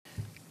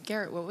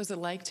Gerrit, what was it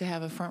like to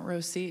have a front row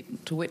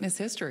seat to witness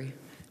history?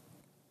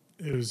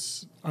 It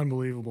was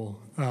unbelievable.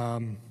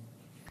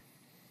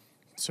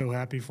 So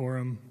happy for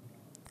him.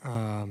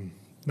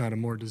 Not a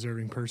more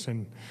deserving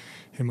person,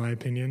 in my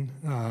opinion.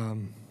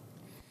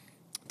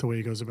 The way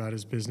he goes about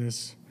his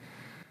business.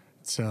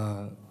 It's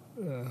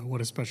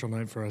what a special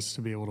night for us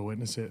to be able to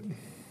witness it.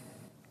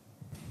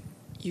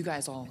 You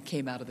guys all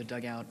came out of the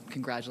dugout,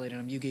 congratulated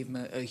him. You gave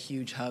him a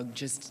huge hug.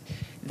 Just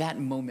that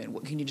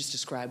moment, can you just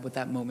describe what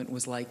that moment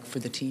was like for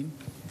the team?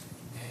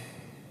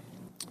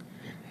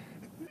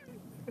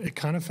 It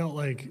kind of felt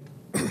like,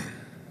 I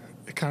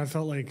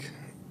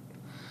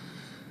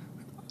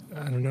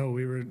don't know,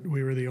 we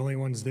were the only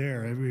ones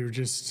there. It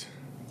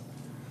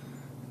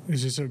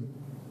was just a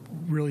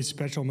really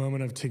special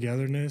moment of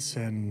togetherness,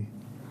 and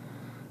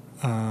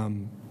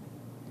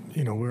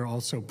we're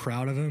all so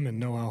proud of him and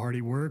know how hard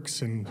he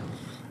works, and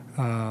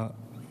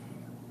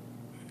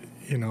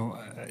he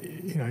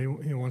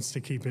wants to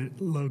keep it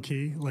low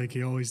key like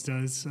he always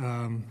does.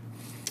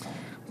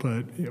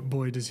 But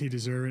boy, does he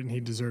deserve it, and he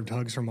deserved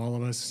hugs from all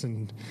of us,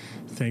 and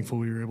thankful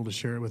we were able to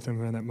share it with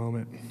him in that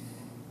moment.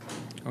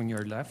 On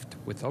your left,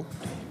 without.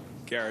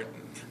 Gerrit,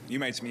 you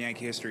made some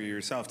Yankee history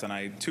yourself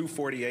tonight.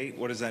 248,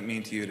 what does that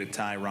mean to you to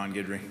tie Ron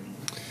Guidry?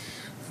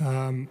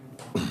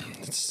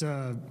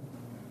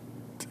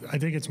 I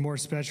think it's more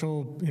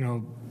special,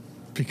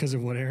 because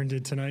of what Aaron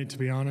did tonight, to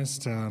be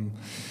honest.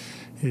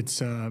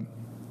 It's a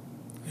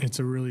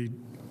really,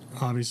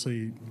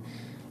 obviously,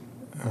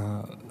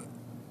 a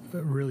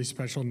really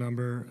special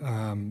number.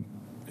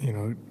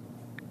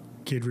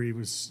 Guidry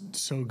was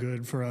so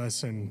good for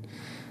us and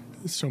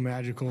so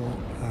magical,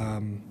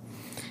 and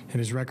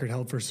his record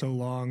held for so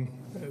long.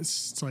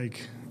 It's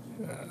like,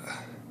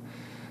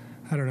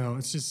 I don't know.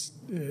 It's just,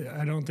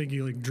 I don't think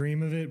you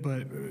dream of it,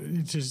 but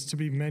it's just to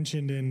be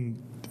mentioned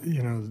in,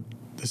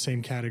 the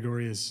same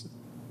category as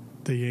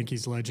the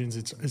Yankees legends.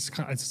 It's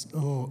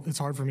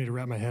hard for me to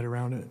wrap my head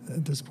around it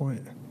at this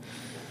point.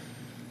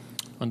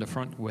 On the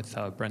front with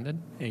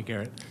Brendan. Hey,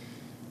 Gerrit.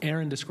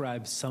 Aaron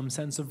described some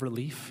sense of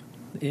relief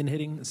in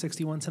hitting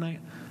 61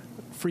 tonight.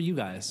 For you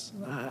guys,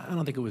 I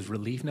don't think it was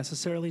relief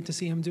necessarily to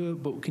see him do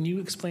it, but can you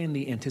explain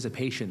the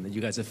anticipation that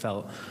you guys have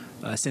felt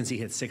since he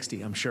hit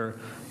 60? I'm sure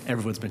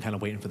everyone's been kind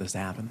of waiting for this to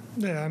happen.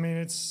 Yeah, I mean,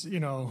 it's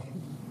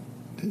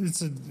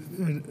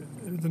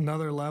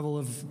another level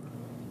of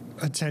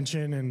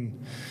attention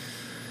and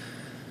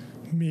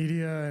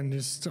media and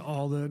just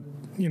all the,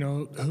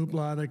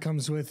 hoopla that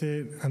comes with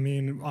it. I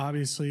mean,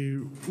 obviously,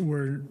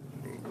 we're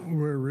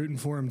rooting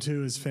for him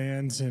too as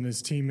fans and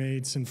as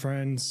teammates and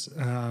friends.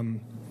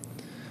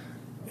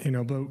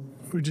 But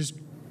we just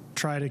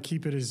try to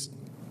keep it as,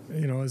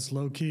 as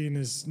low key and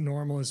as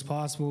normal as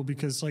possible,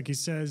 because like he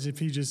says, if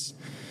he just,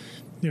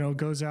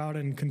 goes out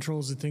and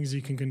controls the things he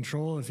can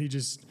control, if he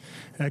just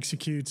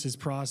executes his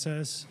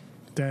process,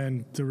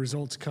 then the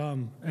results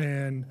come.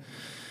 And,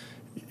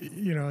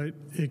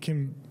 it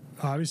can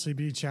obviously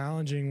be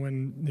challenging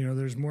when,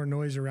 there's more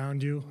noise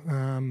around you.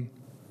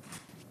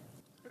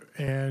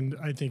 And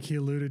I think he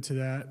alluded to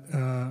that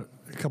a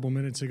couple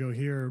minutes ago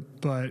here,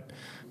 but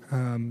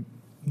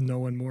no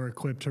one more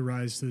equipped to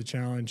rise to the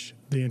challenge.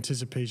 The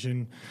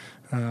anticipation,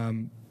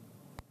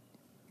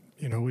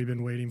 we've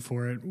been waiting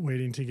for it,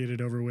 waiting to get it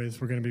over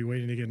with. We're going to be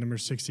waiting to get number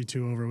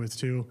 62 over with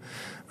too,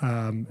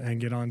 and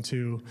get on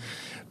to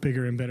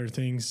bigger and better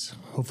things,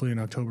 hopefully in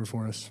October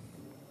for us.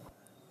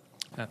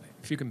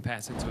 If you can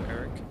pass it to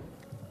Eric.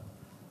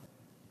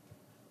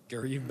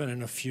 Gary, you've been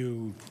in a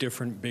few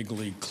different big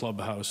league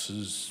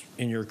clubhouses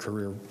in your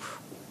career.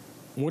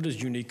 What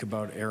is unique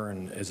about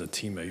Aaron as a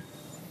teammate?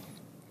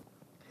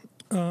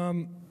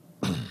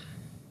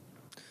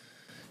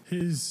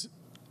 His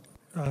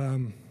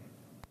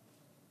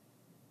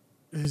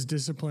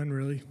discipline,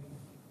 really.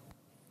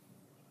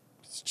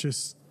 It's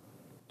just,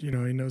 he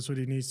knows what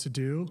he needs to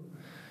do,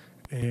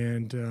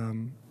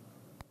 and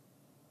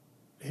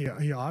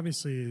he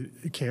obviously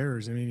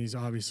cares. I mean, he's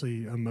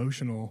obviously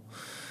emotional.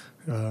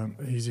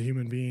 He's a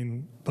human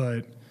being,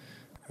 but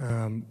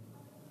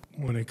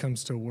when it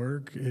comes to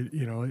work,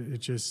 it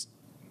just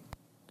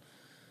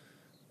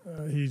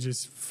he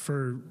just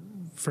for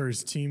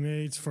his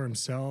teammates, for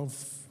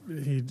himself,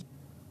 he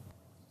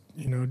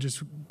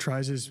just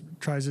tries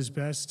his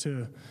best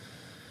to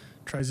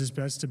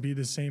be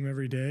the same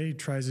every day.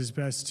 Tries his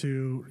best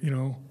to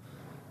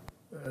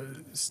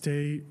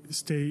stay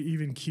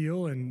even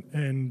keel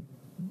and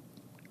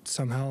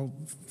somehow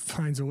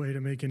finds a way to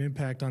make an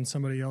impact on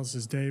somebody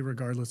else's day,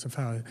 regardless of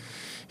how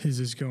his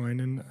is going.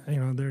 And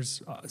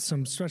there's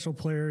some special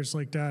players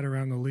like that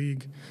around the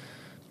league.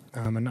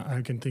 And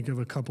I can think of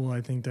a couple, I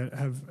think, that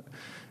have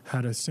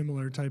had a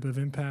similar type of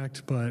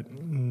impact, but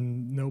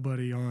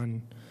nobody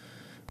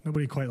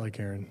quite like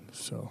Aaron.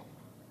 So,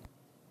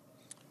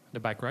 The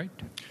back right.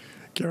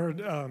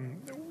 Gerrit,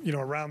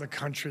 around the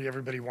country,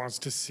 everybody wants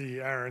to see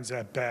Aaron's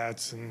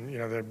at-bats, and,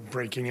 they're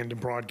breaking into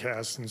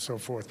broadcasts and so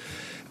forth.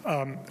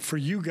 For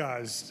you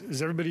guys,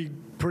 does everybody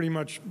pretty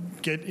much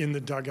get in the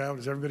dugout?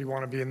 Does everybody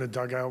want to be in the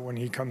dugout when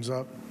he comes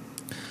up?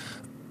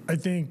 I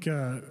think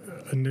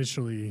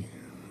initially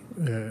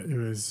It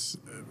was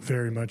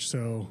very much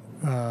so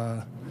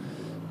a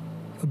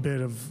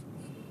bit of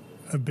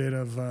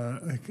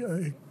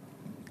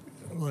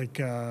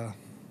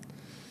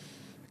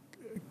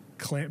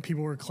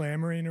people were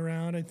clamoring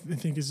around. I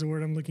think is the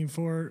word I'm looking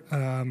for,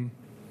 and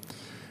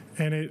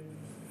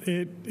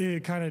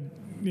it kind of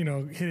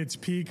hit its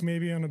peak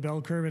maybe on a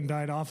bell curve and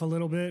died off a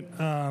little bit.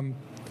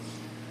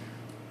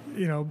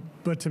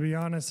 But to be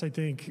honest, I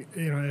think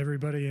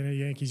everybody in a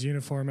Yankees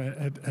uniform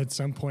at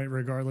some point,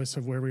 regardless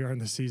of where we are in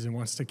the season,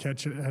 wants to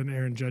catch an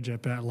Aaron Judge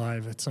at bat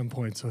live at some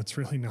point. So it's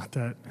really not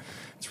that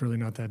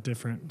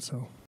different. So.